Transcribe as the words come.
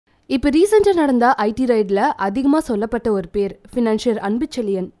இப்போ ரீசெண்டாக நடந்த ஐடி ரைடில் அதிகமாக சொல்லப்பட்ட ஒரு பேர் ஃபினான்ஷியர் அன்பு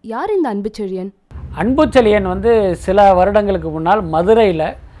செழியன். யார் இந்த அன்பு செழியன்? அன்பு செழியன் வந்து சில வருடங்களுக்கு முன்னால் மதுரையில்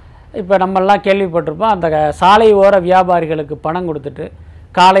இப்போ நம்மெல்லாம் கேள்விப்பட்டிருப்போம், அந்த சாலை ஓர வியாபாரிகளுக்கு பணம் கொடுத்துட்டு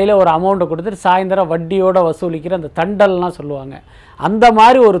காலையில் ஒரு அமௌண்ட்டை கொடுத்துட்டு சாயந்தரம் வட்டியோடு வசூலிக்கிற அந்த தண்டல்லாம் சொல்லுவாங்க. அந்த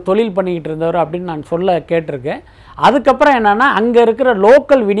மாதிரி ஒரு தொழில் பண்ணிக்கிட்டு இருந்தவர் அப்படின்னு நான் சொல்ல கேட்டிருக்கேன். அதுக்கப்புறம் என்னென்னா அங்கே இருக்கிற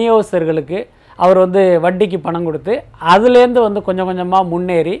லோக்கல் விநியோகஸ்தர்களுக்கு அவர் வந்து வட்டிக்கு பணம் கொடுத்து அதுலேருந்து வந்து கொஞ்சம் கொஞ்சமாக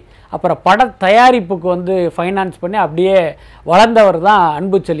முன்னேறி அப்புறம் பட தயாரிப்புக்கு வந்து ஃபைனான்ஸ் பண்ணி அப்படியே வளர்ந்தவர் தான்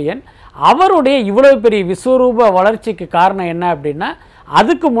அன்பு செழியன். அவருடைய இவ்வளோ பெரிய விஸ்வரூப வளர்ச்சிக்கு காரணம் என்ன அப்படின்னா,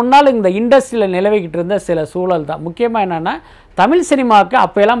 அதுக்கு முன்னால் இந்த இண்டஸ்ட்ரியில் நிலவிக்கிட்டு இருந்த சில சூழல் தான். முக்கியமாக என்னென்னா, தமிழ் சினிமாவுக்கு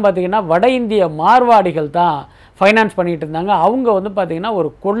அப்போல்லாம் பார்த்திங்கன்னா வட இந்திய மார்வாடிகள் தான் ஃபைனான்ஸ் பண்ணிகிட்டு இருந்தாங்க. அவங்க வந்து பார்த்திங்கன்னா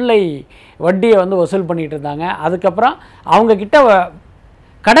ஒரு கொள்ளை வட்டியை வந்து வசூல் பண்ணிகிட்டு இருந்தாங்க. அதுக்கப்புறம் அவங்கக்கிட்ட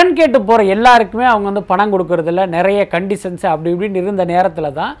கடன் கேட்டு போகிற எல்லாருக்குமே அவங்க வந்து பணம் கொடுக்கறதில்ல, நிறைய கண்டிஷன்ஸு அப்படி இப்படின்னு இருந்த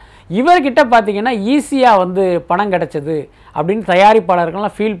நேரத்தில் தான் இவர்கிட்ட பார்த்திங்கன்னா ஈஸியாக வந்து பணம் கிடச்சிது அப்படின்னு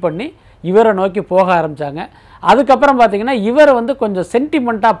தயாரிப்பாளர்கள்லாம் ஃபீல் பண்ணி இவரை நோக்கி போக ஆரம்பித்தாங்க. அதுக்கப்புறம் பார்த்திங்கன்னா இவர் வந்து கொஞ்சம்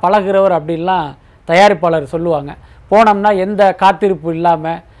சென்டிமெண்ட்டாக பழகிறவர் அப்படின்லாம் தயாரிப்பாளர் சொல்லுவாங்க. போனோம்னா எந்த காத்திருப்பு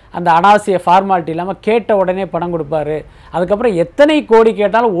இல்லாமல் அந்த அனாவசிய ஃபார்மாலிட்டி இல்லாமல் கேட்ட உடனே பணம் கொடுப்பாரு. அதுக்கப்புறம் எத்தனை கோடி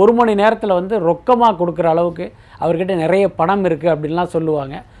கேட்டாலும் 1 மணி நேரத்தில் வந்து ரொக்கமாக கொடுக்குற அளவுக்கு அவர்கிட்ட நிறைய பணம் இருக்குது அப்படின்லாம்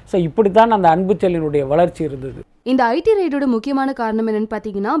சொல்லுவாங்க. ஸோ இப்படி தான் அந்த அன்பு செழியனுடைய வளர்ச்சி இருந்தது. இந்த ஐடி ரைடோட முக்கியமான காரணம் என்னன்னு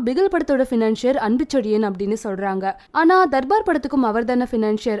பார்த்தீங்கன்னா, பிகில் படத்தோட ஃபினான்ஷியர் அன்பு செழியன் அப்படின்னு சொல்கிறாங்க. ஆனால் தர்பார் படத்துக்கும் அவர் தானே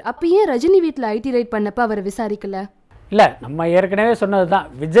ஃபினான்ஷியர். அப்போ ஏன் ரஜினி வீட்டில் ஐடி ரைட் பண்ணப்போ அவரை விசாரிக்கல? இல்லை, நம்ம ஏற்கனவே சொன்னது தான்,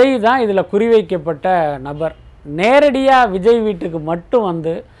 விஜய் தான் இதில் குறிவைக்கப்பட்ட நபர். நேரடியாக விஜய் வீட்டுக்கு மட்டும்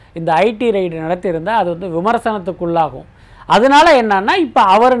வந்து இந்த ஐடி ரைடு நடத்தியிருந்தால் அது வந்து விமர்சனத்துக்குள்ளாகும். அதனால என்னன்னா, இப்போ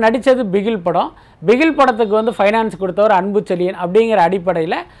அவர் நடித்தது பிகில் படம், பிகில் படத்துக்கு வந்து ஃபைனான்ஸ் கொடுத்தவர் அன்பு செழியன் அப்படிங்கிற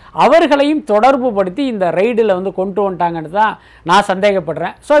அடிப்படையில் அவர்களையும் தொடர்பு படுத்தி இந்த ரைடில் வந்து கொண்டு வந்துட்டாங்கன்னு தான் நான்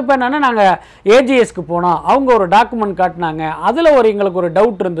சந்தேகப்படுறேன். ஸோ இப்போ என்னென்னா, நாங்கள் ஏஜிஎஸ்க்கு போனோம், அவங்க ஒரு டாக்குமெண்ட் காட்டினாங்க, அதில் எங்களுக்கு ஒரு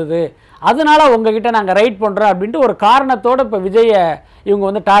டவுட் இருந்தது, அதனால் உங்ககிட்ட நாங்கள் ரைட் பண்ணுறோம் அப்படின்ட்டு ஒரு காரணத்தோடு இப்போ விஜயை இவங்க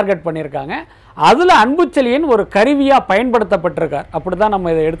வந்து டார்கெட் பண்ணியிருக்காங்க. அதில் அன்பு செழியன் ஒரு கருவியாக பயன்படுத்தப்பட்டிருக்கார். அப்படி தான்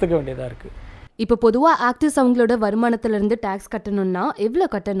நம்ம இதை எடுத்துக்க வேண்டியதாக இருக்குது. இப்போ பொதுவாக ஆக்டர்ஸ் அவங்களோட வருமானத்திலேருந்து டேக்ஸ் கட்டணும்னா எவ்வளோ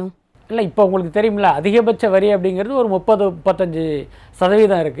கட்டணும்? இல்லை, இப்போ உங்களுக்கு தெரியுமில்ல, அதிகபட்ச வரி அப்படிங்கிறது ஒரு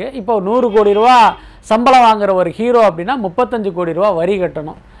 30-35% இருக்குது. இப்போ 100 கோடி ரூபா சம்பளம் வாங்குகிற ஒரு ஹீரோ அப்படின்னா 35 கோடி ரூபா வரி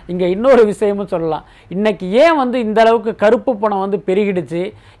கட்டணும். இங்கே இன்னொரு விஷயமும் சொல்லலாம். இன்றைக்கி ஏன் வந்து இந்த அளவுக்கு கருப்பு பணம் வந்து பெருகிடுச்சு,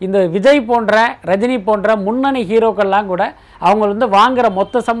 இந்த விஜய் போன்ற ரஜினி போன்ற முன்னணி ஹீரோக்கள்லாம் கூட அவங்க வந்து வாங்குகிற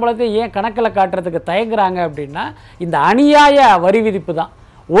மொத்த சம்பளத்தை ஏன் கணக்கில் காட்டுறதுக்கு தயங்குறாங்க அப்படின்னா, இந்த அநியாய வரி விதிப்பு தான்.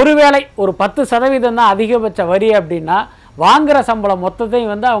 ஒருவேளை ஒரு 10% தான் அதிகபட்ச வரி அப்படின்னா வாங்குகிற சம்பளம்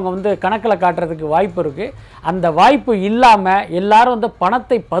மொத்தத்தையும் வந்து அவங்க வந்து கணக்கில் காட்டுறதுக்கு வாய்ப்பு இருக்குது. அந்த வாய்ப்பு இல்லாமல் எல்லாரும் வந்து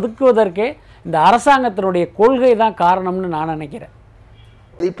பணத்தை பதுக்குவதற்கே இந்த அரசாங்கத்தினுடைய கொள்கை தான் காரணம்னு நான் நினைக்கிறேன்.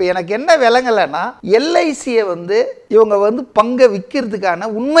 இப்போ எனக்கு என்ன விளங்கலைன்னா, எல்ஐசியை வந்து இவங்க வந்து பங்கை விற்கிறதுக்கான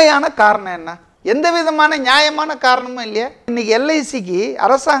உண்மையான காரணம் என்ன? எந்த விதமான நியாயமான காரணமும் இல்லையா? இன்றைக்கி எல்ஐசிக்கு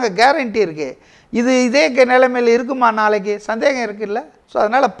அரசாங்க கேரண்டி இருக்குது. இது இதே நிலைமையில் இருக்குமா நாளைக்கு? சந்தேகம் இருக்குல்ல. ஸோ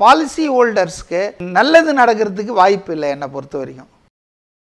அதனால் பாலிசி ஹோல்டர்ஸ்க்கு நல்லது நடக்கிறதுக்கு வாய்ப்பு இல்லை என்னை பொறுத்த வரைக்கும்.